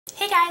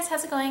Hey guys,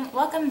 how's it going?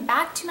 Welcome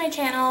back to my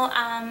channel.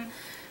 I'm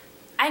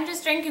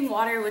just drinking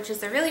water, which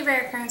is a really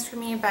rare occurrence for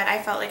me, but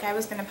I felt like I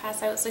was gonna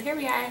pass out, so here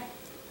we are.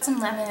 Some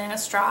lemon in a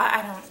straw.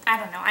 I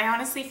don't know. I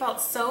honestly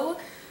felt so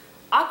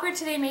awkward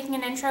today making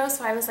an intro,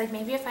 so I was like,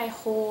 maybe if I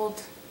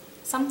hold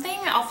something,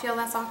 I'll feel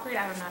less awkward.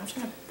 I don't know. I'm just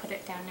gonna put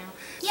it down now.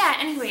 Yeah,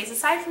 anyways,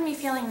 aside from me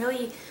feeling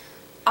really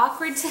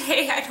awkward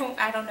today,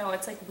 I don't know,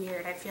 it's like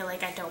weird. I feel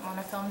like I don't want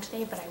to film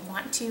today, but I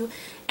want to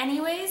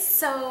anyways.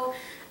 So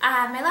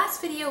my last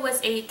video was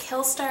a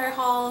Killstar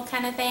haul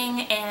kind of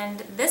thing, and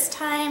this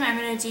time I'm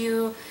gonna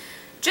do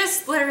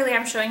just literally,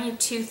 I'm showing you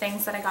two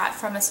things that I got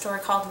from a store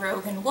called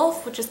Rogue &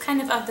 Wolf, which is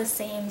kind of the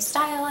same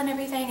style and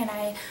everything, and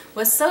I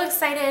was so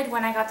excited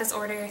when I got this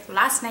order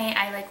last night.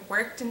 I like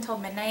worked until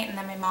midnight, and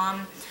then my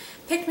mom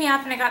picked me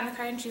up and I got in the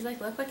car and she's like,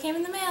 look what came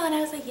in the mail, and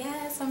I was like,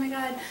 yes, oh my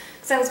god.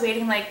 So I was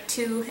waiting like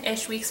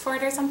 2-ish weeks for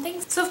it or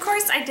something. So of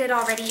course I did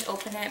already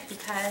open it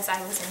because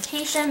I was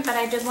impatient, but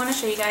I did want to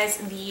show you guys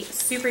the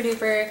super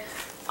duper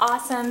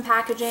awesome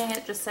packaging.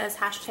 It just says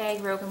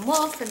hashtag Rogue &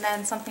 Wolf and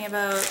then something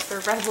about for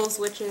rebels,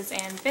 witches,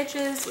 and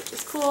bitches, which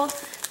is cool.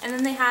 And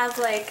then they have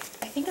like,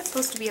 I think it's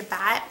supposed to be a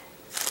bat.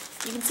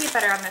 You can see it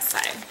better on this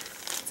side.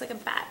 Like a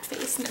bat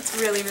face, and it's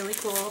really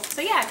cool.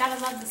 So yeah,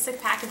 gotta love the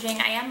sick packaging.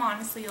 I am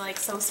honestly like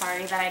so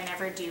sorry that I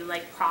never do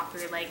like proper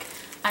like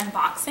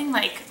unboxing,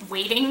 like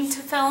waiting to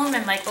film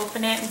and like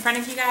open it in front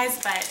of you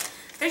guys, but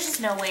there's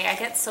just no way. I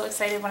get so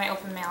excited when I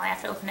open mail. I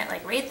have to open it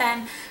like right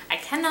then. I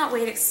cannot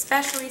wait,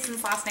 especially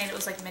since last night it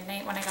was like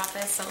midnight when I got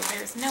this, so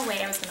there's no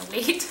way I was gonna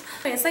wait.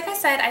 Anyways, like I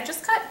said, I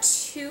just got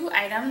 2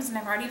 items and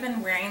I've already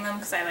been wearing them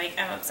because I like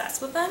am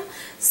obsessed with them.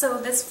 So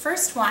this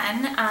first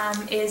one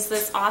is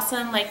this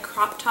awesome like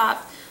crop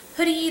top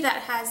hoodie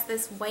that has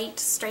this white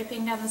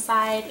striping down the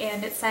side,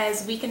 and it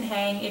says we can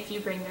hang if you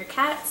bring your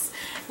cats,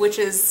 which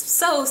is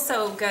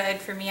so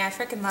good for me. I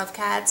freaking love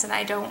cats and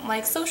I don't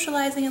like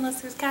socializing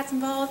unless there's cats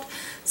involved.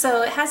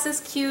 So it has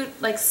this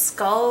cute like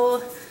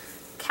skull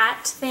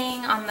cat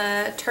thing on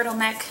the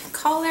turtleneck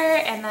collar,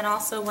 and then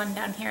also one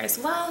down here as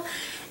well.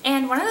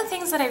 And one of the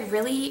things that I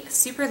really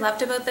super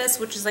loved about this,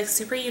 which is like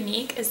super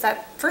unique, is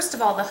that first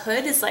of all the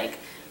hood is like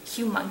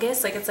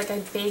humongous, like it's like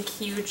a big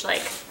huge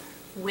like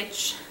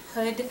witch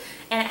hood,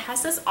 and it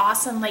has this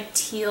awesome like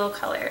teal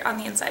color on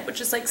the inside,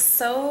 which is like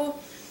so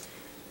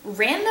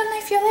random.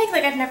 I feel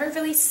like I've never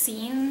really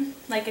seen,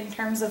 like in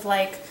terms of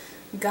like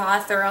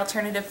goth or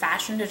alternative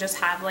fashion, to just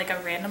have like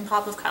a random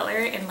pop of color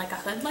in like a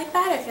hood like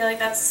that. I feel like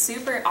that's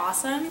super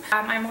awesome.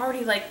 I'm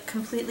already like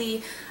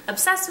completely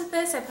obsessed with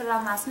this. I put it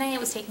on last night,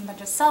 was taking a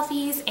bunch of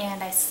selfies,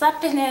 and I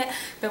slept in it.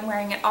 Been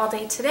wearing it all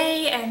day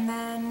today, and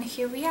then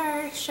here we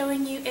are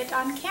showing you it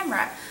on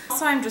camera.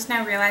 Also, I'm just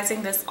now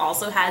realizing this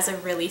also has a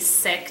really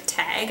sick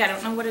tag. I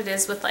don't know what it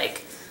is with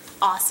like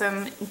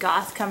awesome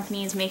goth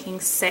companies making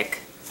sick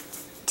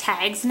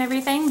tags and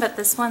everything, but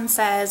this one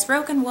says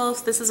Rogue &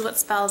 Wolf, this is what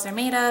spells are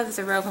made of,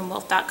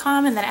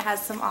 therogueandwolf.com, and then it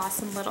has some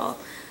awesome little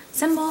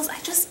symbols. I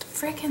just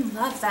freaking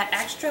love that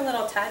extra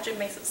little touch. It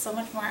makes it so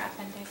much more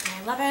authentic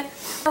and I love it.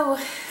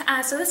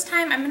 So this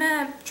time I'm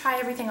gonna try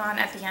everything on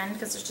at the end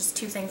because there's just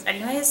 2 things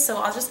anyways, so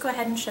I'll just go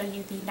ahead and show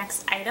you the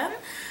next item.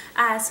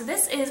 So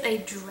this is a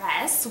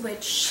dress,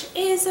 which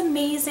is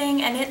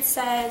amazing, and it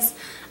says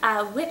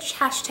witch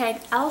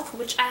hashtag elf,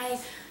 which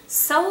I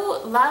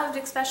so loved,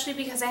 especially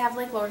because I have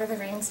like Lord of the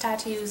Rings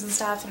tattoos and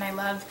stuff, and I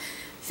love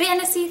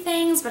fantasy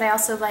things, but I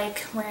also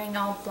like wearing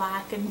all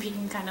black and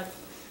being kind of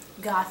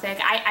gothic.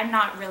 I'm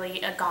not really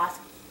a goth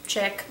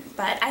chick,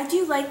 but I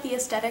do like the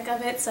aesthetic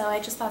of it, so I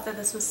just thought that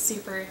this was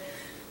super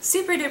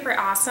duper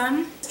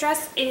awesome. This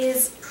dress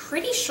is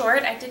pretty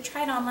short. I did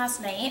try it on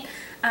last night.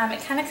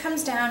 It kind of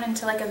comes down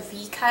into like a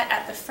V cut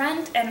at the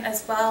front, and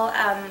as well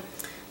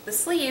the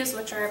sleeves,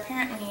 which are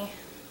apparently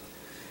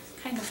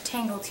kind of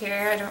tangled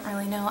here. I don't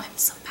really know. I'm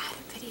so bad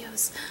at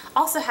videos.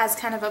 Also has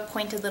kind of a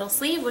pointed little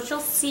sleeve, which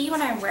you'll see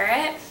when I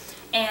wear it.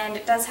 And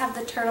it does have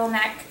the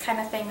turtleneck kind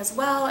of thing as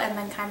well, and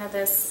then kind of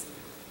this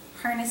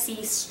harnessy,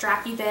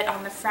 strappy bit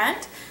on the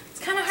front. It's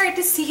kind of hard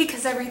to see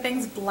because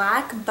everything's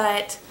black,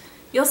 but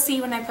you'll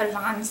see when I put it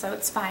on, so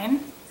it's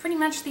fine. Pretty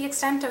much the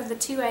extent of the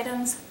 2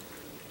 items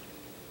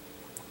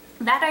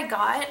that I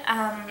got.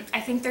 I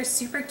think they're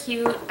super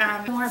cute.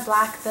 The more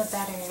black, the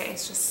better.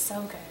 It's just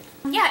so good.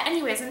 Yeah,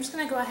 anyways, I'm just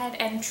gonna go ahead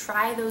and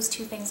try those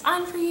 2 things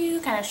on for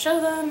you, kind of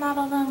show them,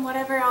 model them,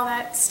 whatever, all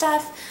that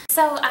stuff.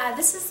 So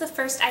this is the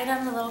first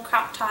item, the little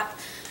crop top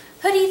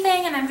hoodie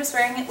thing, and I'm just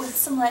wearing it with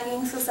some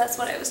leggings because that's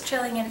what I was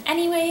chilling in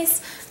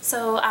anyways.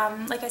 So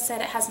like I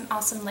said, it has an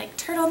awesome like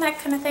turtleneck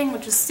kind of thing,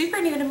 which is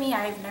super new to me.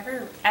 I've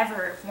never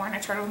ever worn a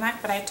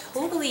turtleneck, but I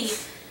totally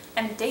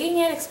am digging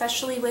it,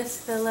 especially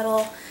with the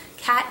little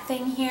cat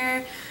thing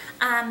here.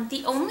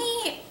 The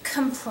only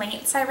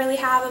complaints I really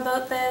have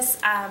about this,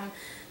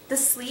 the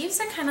sleeves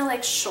are kind of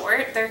like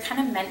short. They're kind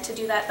of meant to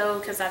do that though,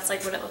 because that's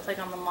like what it looked like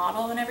on the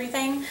model and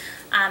everything.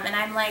 And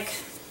I'm like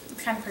the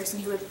kind of person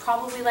who would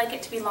probably like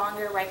it to be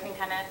longer, where I can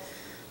kind of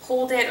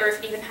hold it, or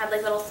if it even had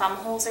like little thumb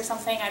holes or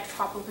something, I'd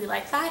probably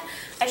like that.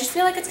 I just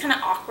feel like it's kind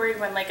of awkward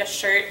when like a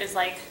shirt is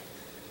like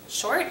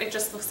short. It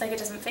just looks like it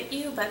doesn't fit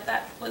you, but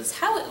that was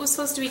how it was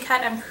supposed to be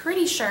cut, I'm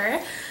pretty sure.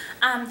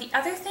 The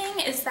other thing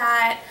is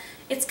that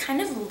it's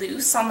kind of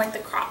loose on like the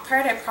crop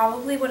part. I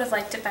probably would have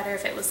liked it better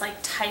if it was like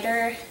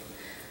tighter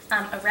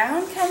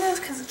around kind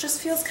of, because it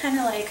just feels kind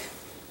of like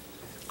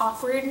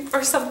awkward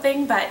or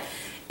something, but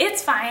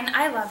it's fine.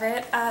 I love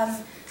it.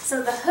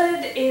 So the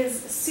hood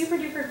is super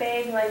duper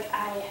big like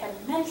I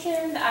had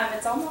mentioned.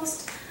 It's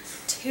almost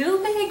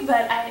too big,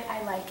 but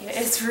I like it.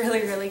 It's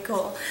really, really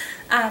cool.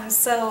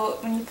 So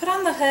when you put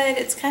on the hood,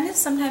 it's kind of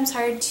sometimes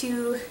hard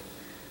to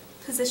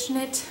position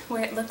it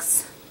where it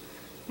looks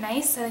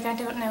nice. Like I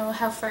don't know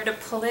how far to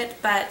pull it,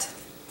 but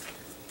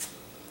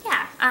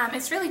yeah,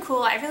 it's really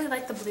cool. I really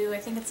like the blue. I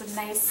think it's a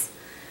nice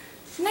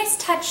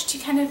touch to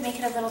kind of make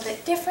it a little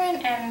bit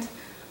different, and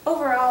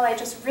overall I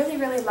just really,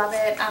 really love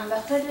it.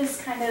 The hood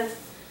is kind of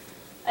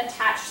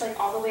attached like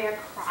all the way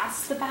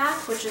across the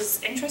back, which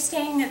is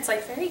interesting. It's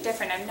like very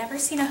different. I've never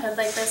seen a hood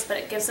like this, but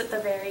it gives it the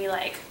very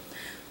like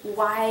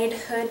wide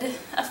hood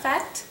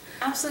effect.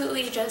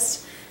 Absolutely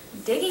just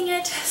digging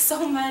it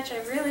so much. I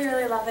really,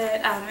 really love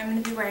it. I'm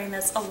going to be wearing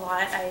this a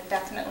lot. I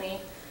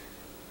definitely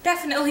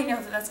know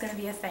that that's going to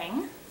be a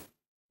thing.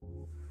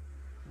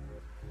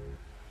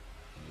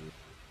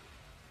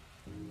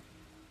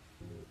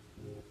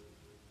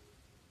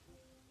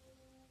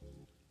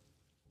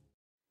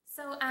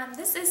 So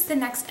this is the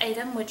next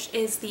item, which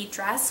is the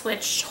dress,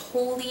 which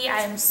holy, I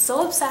am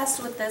so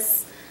obsessed with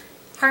this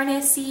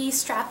harnessy,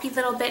 strappy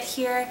little bit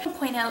here. I want to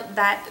point out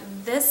that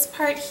this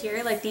part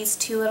here, like these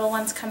two little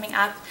ones coming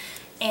up,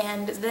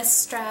 and this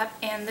strap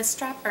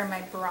are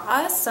my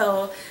bra,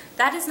 so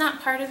that is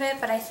not part of it,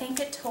 but I think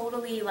it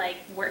totally like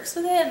works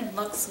with it and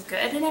looks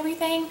good and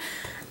everything.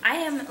 I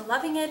am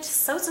loving it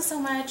so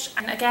much.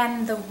 And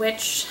again, the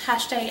witch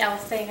 #L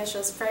thing is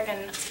just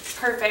friggin'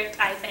 perfect,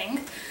 I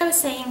think. I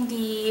was saying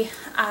the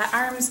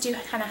arms do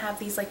kind of have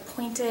these like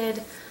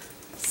pointed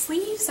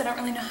sleeves. I don't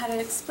really know how to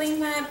explain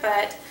that,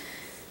 but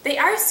they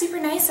are super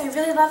nice. I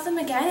really love them.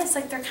 Again, it's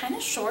like they're kind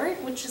of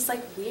short, which is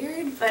like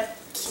weird but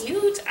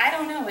cute. I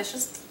don't know.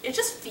 It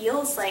just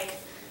feels like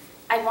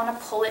I want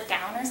to pull it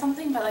down or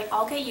something, but like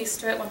I'll get used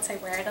to it once I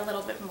wear it a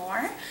little bit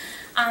more.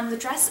 The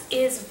dress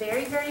is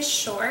very, very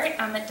short.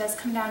 It does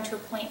come down to a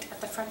point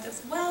at the front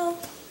as well,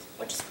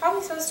 which is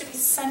probably supposed to be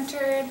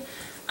centered.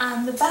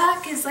 The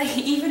back is like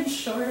even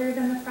shorter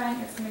than the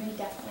front. It's going to be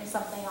definitely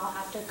something I'll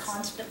have to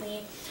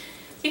constantly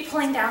be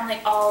pulling down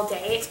like all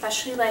day,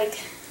 especially like,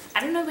 I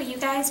don't know about you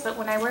guys, but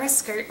when I wear a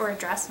skirt or a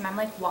dress and I'm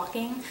like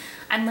walking,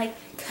 I'm like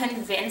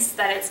convinced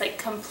that it's like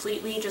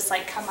completely just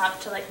like come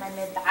up to like my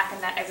mid back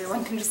and that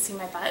everyone can just see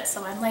my butt.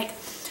 So I'm like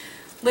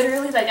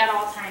literally like at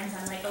all times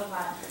I'm like, oh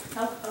god,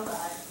 oh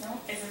god, no,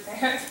 isn't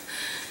there?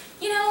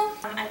 You know,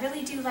 I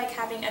really do like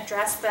having a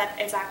dress that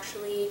is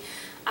actually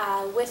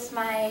with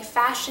my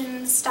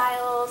fashion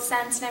style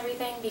sense and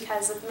everything,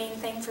 because the main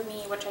thing for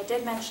me, which I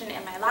did mention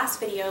in my last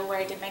video where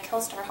I did my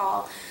Killstar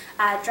haul,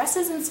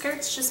 dresses and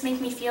skirts just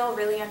make me feel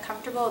really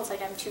uncomfortable. It's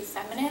like I'm too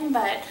feminine,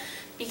 but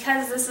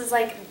because this is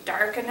like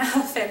dark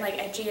enough and like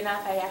edgy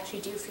enough, I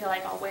actually do feel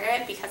like I'll wear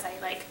it because I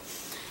like,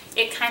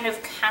 it kind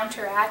of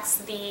counteracts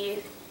the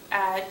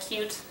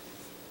cute,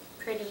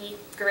 pretty,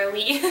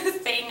 girly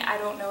thing. I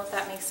don't know if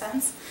that makes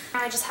sense.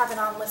 I just have it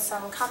on with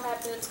some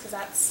combat boots because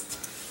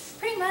that's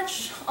pretty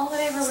much all that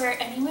I ever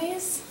wear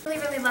anyways. Really,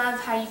 really love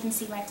how you can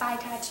see my thigh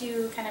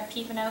tattoo kind of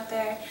peeping out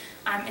there.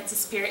 It's a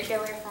spirit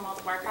healer from World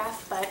of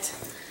Warcraft, but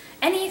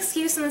any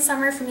excuse in the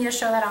summer for me to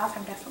show that off,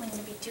 I'm definitely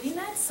going to be doing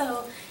that.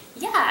 So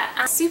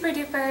yeah, super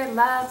duper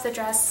love the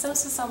dress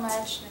so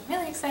much. I'm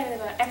really excited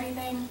about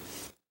everything.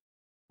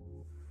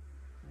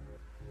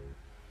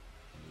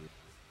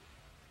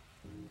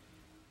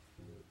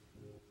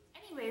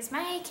 Anyways,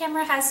 my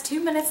camera has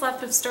 2 minutes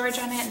left of storage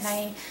on it and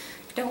I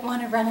don't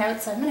want to run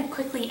out, so I'm going to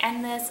quickly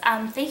end this.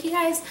 Thank you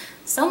guys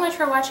so much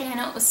for watching. I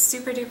know it was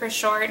super duper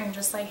short and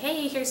just like,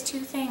 hey, here's 2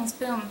 things,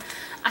 boom.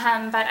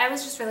 But I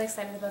was just really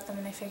excited about them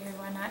and I figured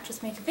why not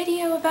just make a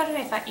video about it.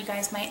 I thought you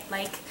guys might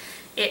like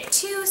it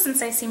too,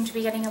 since I seem to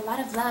be getting a lot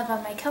of love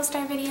on my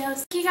Killstar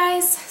videos. Thank you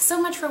guys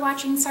so much for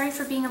watching. Sorry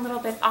for being a little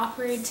bit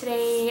awkward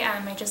today.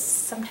 I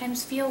just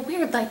sometimes feel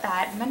weird like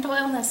that. Mental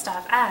illness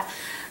stuff.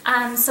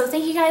 So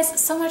thank you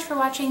guys so much for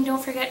watching.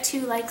 Don't forget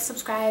to like,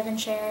 subscribe, and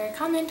share,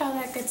 comment, all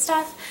that good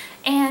stuff.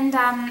 And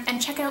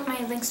check out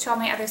my links to all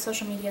my other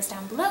social medias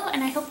down below.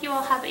 And I hope you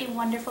all have a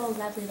wonderful,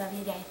 lovely,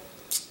 lovely day.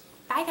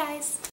 Bye guys!